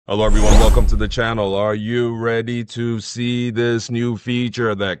Hello everyone, welcome to the channel. Are you ready to see this new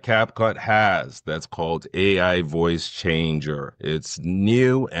feature that CapCut has that's called AI Voice Changer? It's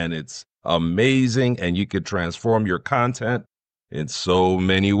new and it's amazing and you could transform your content in so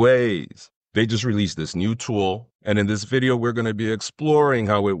many ways. They just released this new tool and in this video we're going to be exploring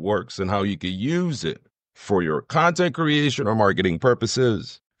how it works and how you can use it for your content creation or marketing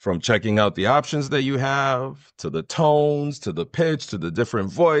purposes. From checking out the options that you have, to the tones, to the pitch, to the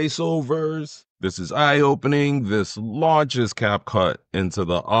different voiceovers. This is eye-opening. This launches CapCut into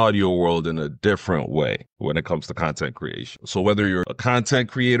the audio world in a different way when it comes to content creation. So whether you're a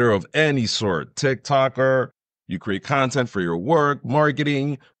content creator of any sort, TikToker, you create content for your work,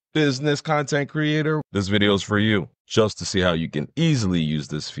 marketing, business content creator, this video is for you, just to see how you can easily use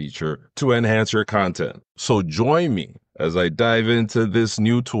this feature to enhance your content. So join me as I dive into this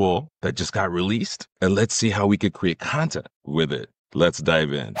new tool that just got released, and let's see how we could create content with it. Let's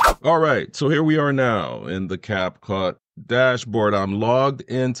dive in. All right, so here we are now in the CapCut dashboard. I'm logged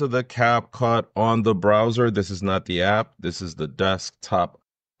into the CapCut on the browser. This is not the app. This is the desktop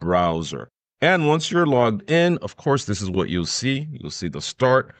browser. And once you're logged in, of course, this is what you'll see. You'll see the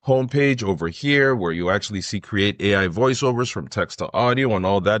start homepage over here where you actually see create AI voiceovers from text to audio and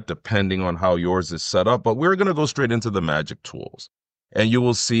all that, depending on how yours is set up. But we're going to go straight into the magic tools. And you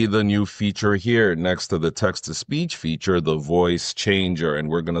will see the new feature here next to the text to speech feature, the voice changer. And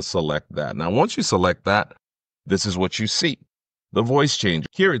we're going to select that. Now, once you select that, this is what you see. The voice changer.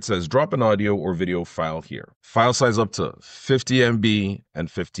 Here it says drop an audio or video file here. File size up to 50 MB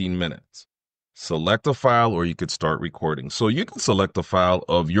and 15 minutes. Select a file or you could start recording. So you can select a file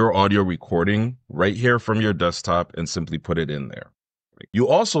of your audio recording right here from your desktop and simply put it in there. You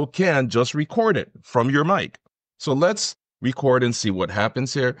also can just record it from your mic. So let's record and see what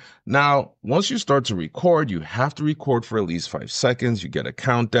happens here. Now, once you start to record, you have to record for at least 5 seconds. You get a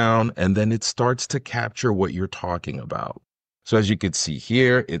countdown and then it starts to capture what you're talking about. So as you can see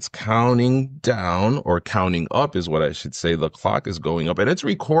here, it's counting down or counting up is what I should say. The clock is going up and it's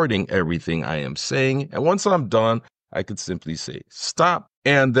recording everything I am saying. And once I'm done, I could simply say stop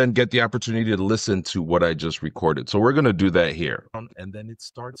and then get the opportunity to listen to what I just recorded. So we're going to do that here. And then it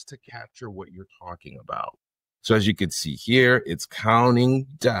starts to capture what you're talking about. So as you can see here, it's counting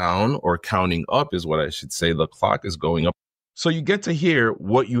down or counting up is what I should say. The clock is going up. So you get to hear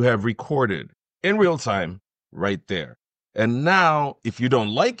what you have recorded in real time right there. And now, if you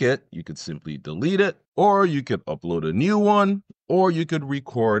don't like it, you could simply delete it, or you could upload a new one, or you could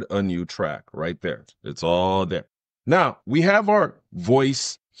record a new track right there. It's all there. Now, we have our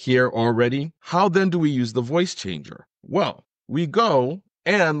voice here already. How then do we use the voice changer? Well, we go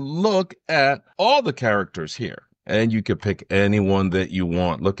and look at all the characters here. And you can pick any one that you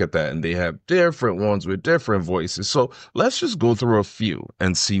want. Look at that. And they have different ones with different voices. So let's just go through a few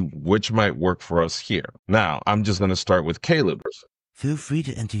and see which might work for us here. Now, I'm just going to start with Caleb. Feel free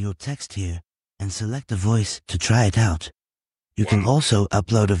to enter your text here and select a voice to try it out. You can also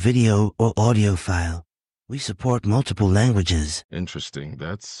upload a video or audio file. We support multiple languages. Interesting.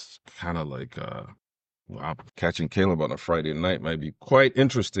 That's kind of like wow, catching Caleb on a Friday night might be quite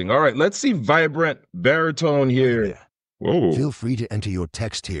interesting. All right, let's see vibrant baritone here. Whoa. Feel free to enter your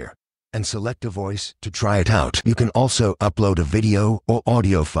text here and select a voice to try it out. You can also upload a video or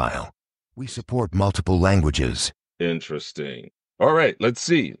audio file. We support multiple languages. Interesting. All right, let's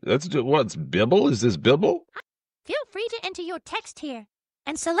see. Let's do what's Bibble? Is this Bibble? Feel free to enter your text here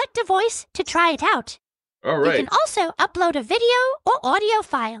and select a voice to try it out. All right. You can also upload a video or audio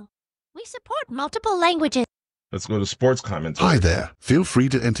file. We support multiple languages. Let's go to sports commentary. Hi there. Feel free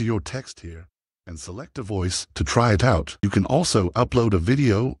to enter your text here and select a voice to try it out. You can also upload a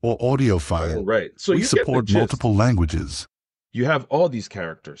video or audio file. All right. So we you get the support gist. multiple languages. You have all these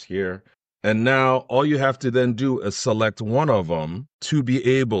characters here. And now all you have to then do is select one of them to be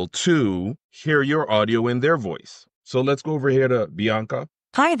able to hear your audio in their voice. So let's go over here to Bianca.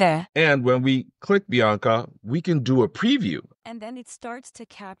 Hi there. And when we click Bianca, we can do a preview. And then it starts to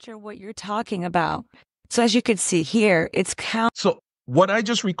capture what you're talking about. So as you can see here, it's So what I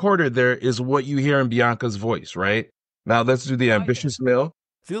just recorded there is what you hear in Bianca's voice, right? Now let's do the ambitious Mill.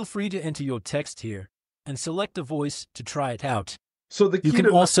 Feel free to enter your text here and select a voice to try it out. So the key You can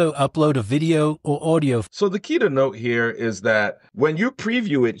also upload a video or audio. So the key to note here is that when you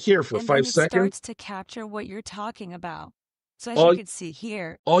preview it here for and 5 then it seconds, starts to capture what you're talking about. So as All- you can see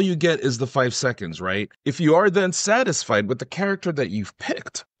here, all you get is the 5 seconds, right? If you are then satisfied with the character that you've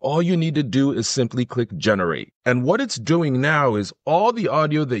picked, all you need to do is simply click generate. And what it's doing now is all the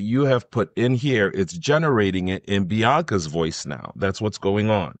audio that you have put in here, it's generating it in Bianca's voice now. That's what's going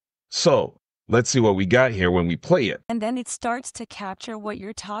on. So Let's see what we got here when we play it. And then it starts to capture what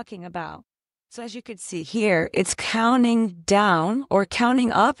you're talking about. So as you could see here, it's counting down, or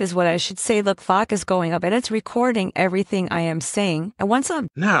counting up is what I should say. The clock is going up and it's recording everything I am saying. And once I'm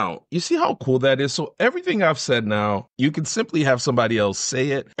Now, you see how cool that is? So everything I've said now, you can simply have somebody else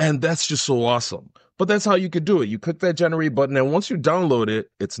say it, and that's just so awesome. But that's how you could do it. You click that generate button, and once you download it,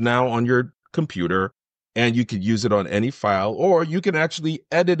 it's now on your computer, and you could use it on any file, or you can actually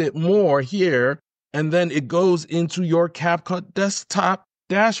edit it more here, and then it goes into your CapCut desktop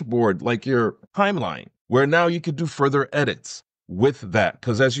dashboard, like your timeline, where now you could do further edits with that.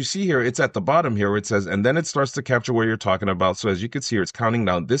 Because as you see here, it's at the bottom here, it says, and then it starts to capture what you're talking about. So as you can see here, it's counting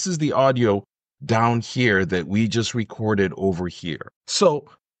down. This is the audio down here that we just recorded over here. So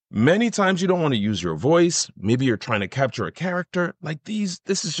many times you don't want to use your voice. Maybe you're trying to capture a character like these.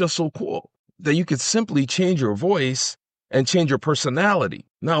 This is just so cool that you could simply change your voice and change your personality.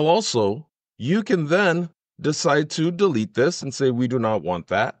 Now, also, you can then decide to delete this and say, we do not want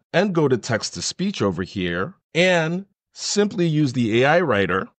that, and go to text to speech over here and simply use the AI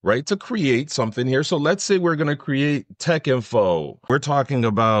writer, right, to create something here. So let's say we're going to create tech info. We're talking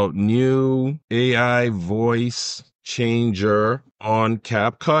about new AI voice changer on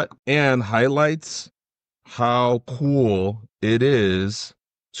CapCut, and highlights how cool it is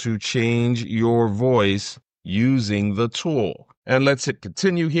to change your voice using the tool. And let's hit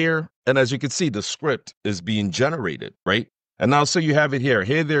continue here. And as you can see, the script is being generated, right? And now, so you have it here.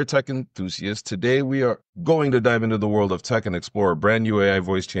 Hey there, tech enthusiasts. Today we are going to dive into the world of tech and explore a brand new AI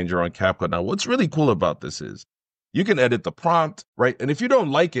voice changer on CapCut. Now, what's really cool about this is you can edit the prompt, right? And if you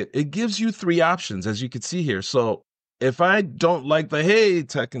don't like it, it gives you 3 options, as you can see here. So if I don't like the hey,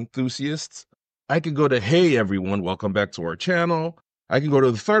 tech enthusiasts, I can go to hey, everyone, welcome back to our channel. I can go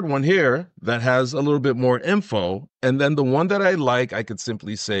to the third one here that has a little bit more info. And then the one that I like, I could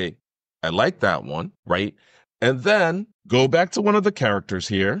simply say, I like that one, right? And then go back to one of the characters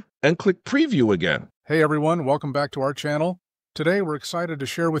here and click preview again. Hey everyone, welcome back to our channel. Today we're excited to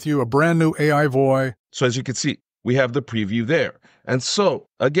share with you a brand new AI voice. So as you can see, we have the preview there. And so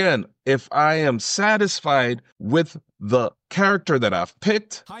again, if I am satisfied with the character that I've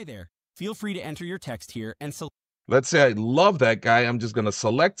picked. Hi there. Feel free to enter your text here and select. Let's say I love that guy. I'm just going to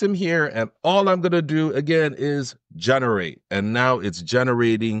select him here. And all I'm going to do again is generate. And now it's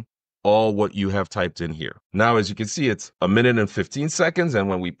generating all what you have typed in here. Now, as you can see, it's 1 minute and 15 seconds. And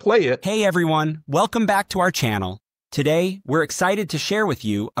when we play it. Hey, everyone. Welcome back to our channel. Today, we're excited to share with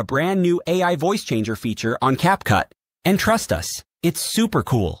you a brand new AI voice changer feature on CapCut. And trust us, it's super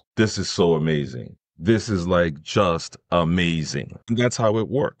cool. This is so amazing. This is like just amazing. And that's how it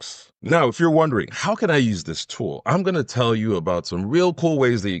works. Now, if you're wondering, how can I use this tool? I'm going to tell you about some real cool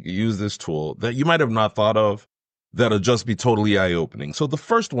ways that you can use this tool that you might have not thought of that'll just be totally eye-opening. So the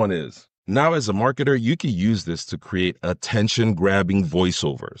first one is, now as a marketer, you can use this to create attention-grabbing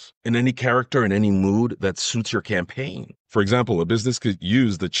voiceovers in any character, in any mood that suits your campaign. For example, a business could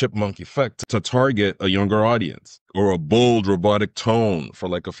use the chipmunk effect to target a younger audience, or a bold robotic tone for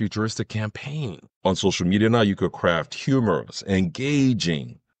like a futuristic campaign. On social media now, you could craft humorous,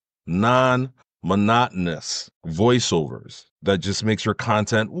 engaging, non-monotonous voiceovers that just makes your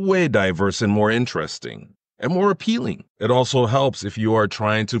content way diverse and more interesting and more appealing. It also helps if you are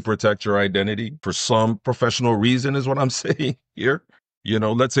trying to protect your identity for some professional reason, is what I'm saying here. You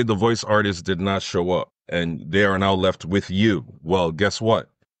know, let's say the voice artist did not show up and they are now left with you. Well, guess what?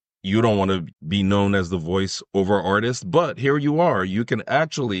 You don't want to be known as the voiceover artist, but here you are. You can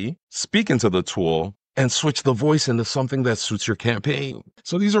actually speak into the tool and switch the voice into something that suits your campaign.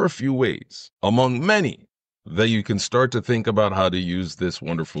 So these are a few ways, among many, that you can start to think about how to use this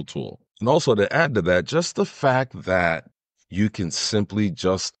wonderful tool. And also to add to that, just the fact that you can simply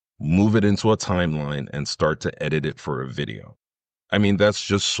just move it into a timeline and start to edit it for a video. I mean, that's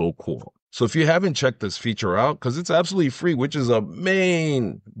just so cool. So if you haven't checked this feature out, because it's absolutely free, which is a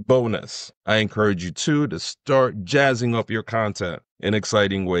main bonus, I encourage you to start jazzing up your content in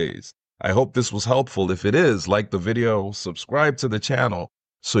exciting ways. I hope this was helpful. If it is, like the video, subscribe to the channel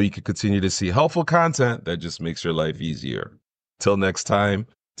so you can continue to see helpful content that just makes your life easier. Till next time,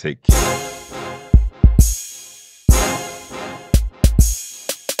 take care.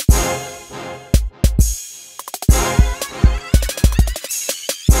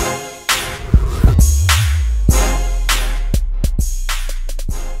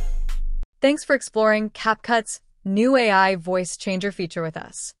 Thanks for exploring CapCut's new AI voice changer feature with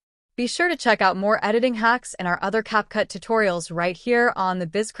us. Be sure to check out more editing hacks and our other CapCut tutorials right here on the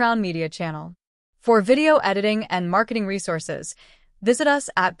BizCrown Media channel. For video editing and marketing resources, visit us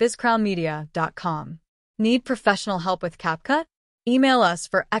at bizcrownmedia.com. Need professional help with CapCut? Email us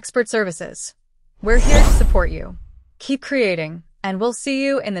for expert services. We're here to support you. Keep creating, and we'll see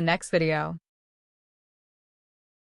you in the next video.